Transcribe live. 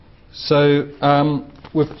So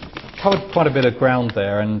we've covered quite a bit of ground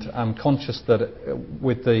there, and I'm conscious that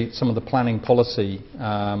with some of the planning policy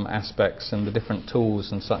aspects and the different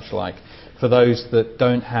tools and such like, for those that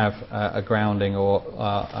don't have a grounding or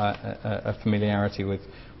a familiarity with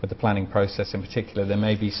the planning process in particular, there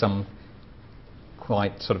may be some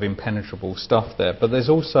quite sort of impenetrable stuff there. But there's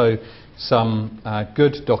also some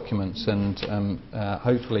good documents, and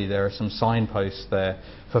hopefully there are some signposts there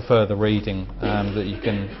for further reading that you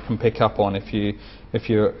can pick up on if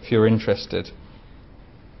you're interested.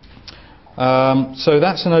 So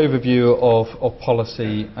that's an overview of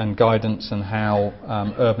policy and guidance and how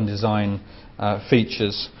urban design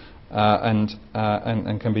features and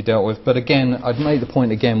can be dealt with. But again, I'd make the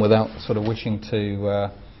point again without sort of wishing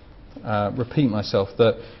to repeat myself,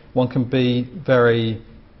 that one can be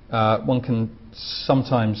one can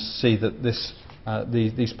sometimes see that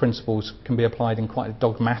these principles can be applied in quite a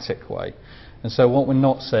dogmatic way. And so what we're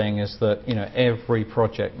not saying is that every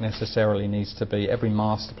project necessarily needs to be, every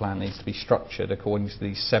master plan needs to be structured according to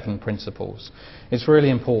these 7 principles. It's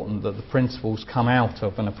really important that the principles come out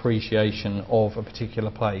of an appreciation of a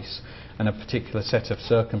particular place and a particular set of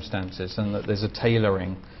circumstances, and that there's a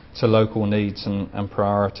tailoring to local needs and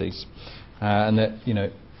priorities. And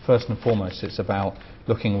that, first and foremost, it's about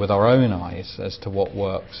looking with our own eyes as to what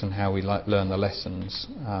works and how we learn the lessons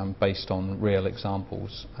based on real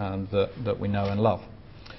examples that we know and love.